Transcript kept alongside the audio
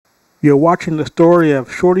You're watching the story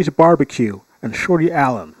of Shorty's Barbecue and Shorty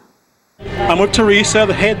Allen. I'm with Teresa,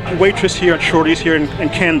 the head waitress here at Shorty's here in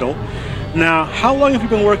Kendall. Now, how long have you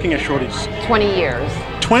been working at Shorty's? 20 years.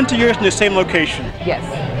 20 years in the same location? Yes.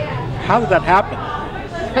 How did that happen?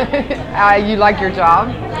 You like your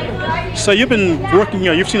job? So you've been working,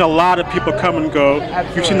 you've seen a lot of people come and go.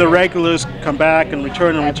 Absolutely. You've seen the regulars come back and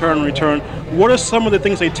return and return and return. What are some of the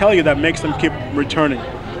things they tell you that makes them keep returning?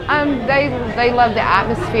 They love the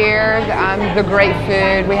atmosphere, the great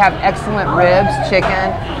food. We have excellent ribs,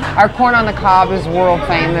 chicken. Our corn on the cob is world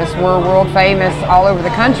famous. We're world famous all over the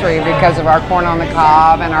country because of our corn on the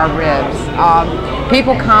cob and our ribs.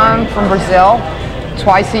 People come from Brazil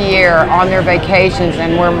twice a year on their vacations,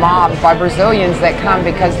 and we're mobbed by Brazilians that come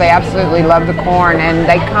because they absolutely love the corn, and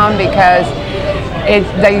they come because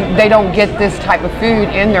they don't get this type of food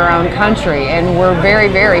in their own country, and we're very,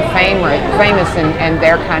 very famous in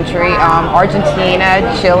their country. Argentina,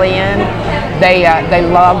 Chilean, they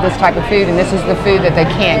love this type of food, and this is the food that they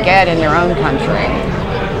can't get in their own country.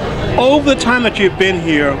 Over the time that you've been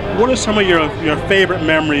here, what are some of your favorite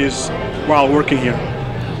memories while working here?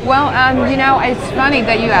 Well, you know, it's funny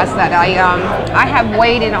that you asked that. I have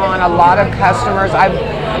waited on a lot of customers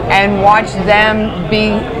and watched them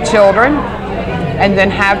be children and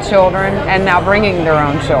then have children and now bringing their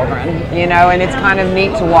own children, you know, and it's kind of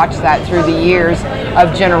neat to watch that through the years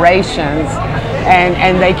of generations,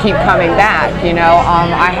 and they keep coming back, you know.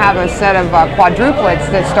 I have a set of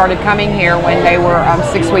quadruplets that started coming here when they were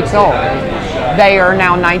 6 weeks old. They are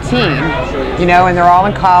now 19, you know, and they're all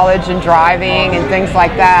in college and driving and things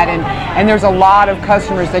like that, and there's a lot of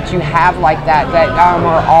customers that you have like that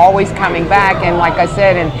are always coming back, and like I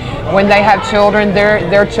said, and when they have children,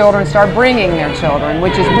 their children start bringing their children,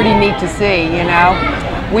 which is pretty neat to see, you know.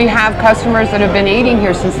 We have customers that have been eating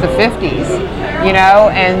here since the 50s, you know,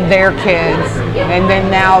 and their kids, and then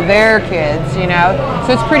now their kids, you know.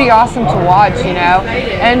 So it's pretty awesome to watch, you know.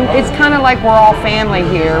 And it's kind of like we're all family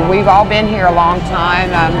here. We've all been here a long time.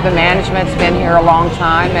 The management's been here a long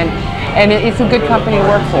time, and it's a good company to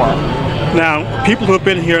work for. Now, people who have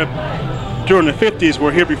been here during the 50s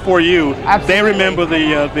were here before you. Absolutely. They remember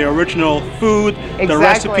the original food, Exactly. the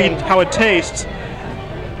recipe, how it tastes.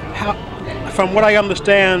 From what I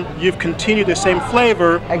understand, you've continued the same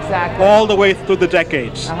flavor Exactly. all the way through the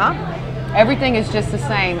decades. Everything is just the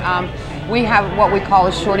same. We have what we call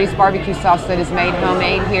a Shorty's barbecue sauce that is made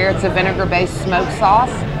homemade here. It's a vinegar-based smoked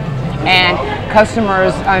sauce. And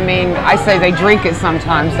customers, I mean, I say they drink it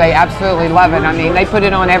sometimes. They absolutely love it. I mean, they put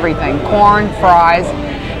it on everything. Corn, fries.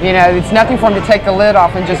 You know, it's nothing for them to take the lid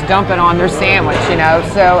off and just dump it on their sandwich, you know.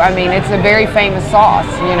 So, I mean, it's a very famous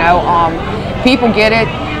sauce, you know. People get it.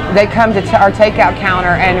 They come to our takeout counter,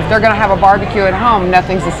 and if they're going to have a barbecue at home,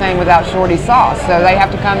 nothing's the same without Shorty's sauce. So they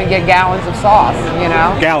have to come and get gallons of sauce, you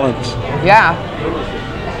know. Gallons. Yeah.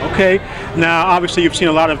 Okay. Now, obviously, you've seen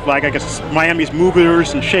a lot of, like, I guess, Miami's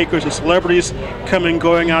movers and shakers and celebrities coming and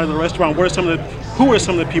going out of the restaurant. Who are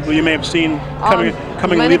some of the people you may have seen coming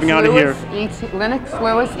and leaving out of here? Lennox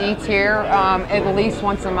Lewis eats here at least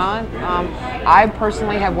once a month. I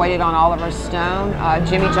personally have waited on Oliver Stone.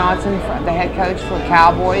 Jimmy Johnson, the head coach for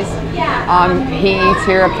Cowboys, he eats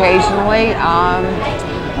here occasionally.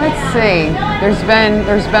 Let's see.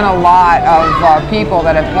 There's been a lot of people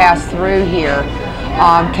that have passed through here.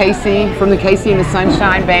 Casey from the Casey and the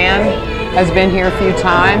Sunshine Band has been here a few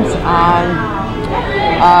times.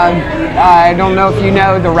 I don't know if you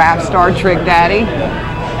know the rap star Trick Daddy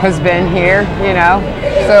has been here, you know.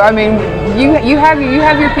 So I mean, you have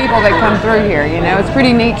your people that come through here, you know. It's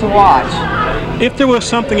pretty neat to watch. If there was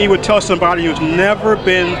something you would tell somebody who's never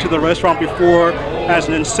been to the restaurant before as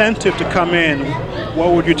an incentive to come in,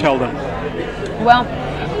 what would you tell them? Well,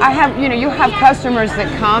 you have customers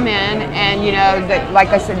that come in and, you know, that, like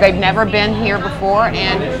I said, they've never been here before,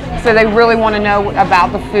 and so they really want to know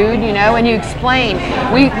about the food, you know, and you explain.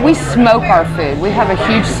 We smoke our food. We have a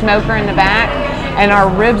huge smoker in the back, and our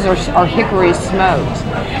ribs are hickory smoked.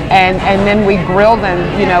 And then we grill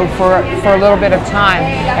them, you know, for a little bit of time,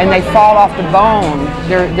 and they fall off the bone.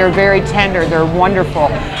 They're very tender. They're wonderful.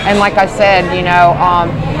 And like I said, you know,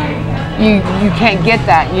 you can't get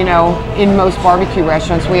that, you know, in most barbecue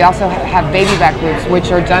restaurants. We also have baby back ribs,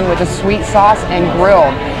 which are done with a sweet sauce and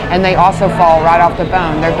grilled, and they also fall right off the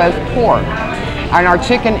bone. They're both pork. And our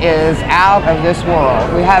chicken is out of this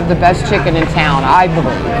world. We have the best chicken in town, I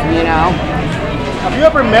believe, you know. Have you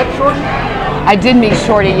ever met Shorty? I did meet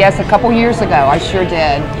Shorty, yes, a couple years ago. I sure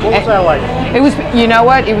did. What was that like? It was, you know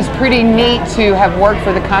what? It was pretty neat to have worked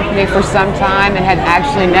for the company for some time and had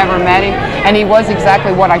actually never met him. And he was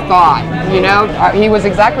exactly what I thought, you know? He was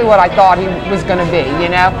exactly what I thought he was going to be, you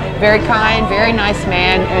know? Very kind, very nice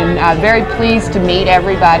man, and very pleased to meet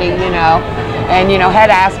everybody, you know? And, you know, had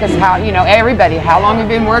asked us how, you know, everybody, how long have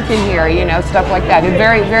you been working here, you know, stuff like that. A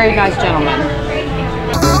very, very nice gentleman.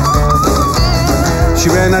 She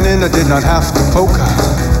ran on in, I did not have to poke her.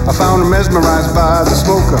 I found her mesmerized by the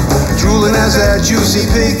smoker, drooling as that juicy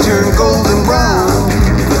pig turned golden brown.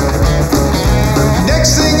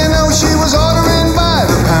 Next thing I know, she was ordering by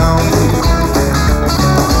the pound.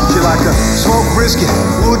 She liked a smoked brisket,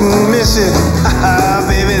 wouldn't miss it. Haha,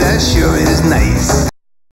 baby, that sure is nice.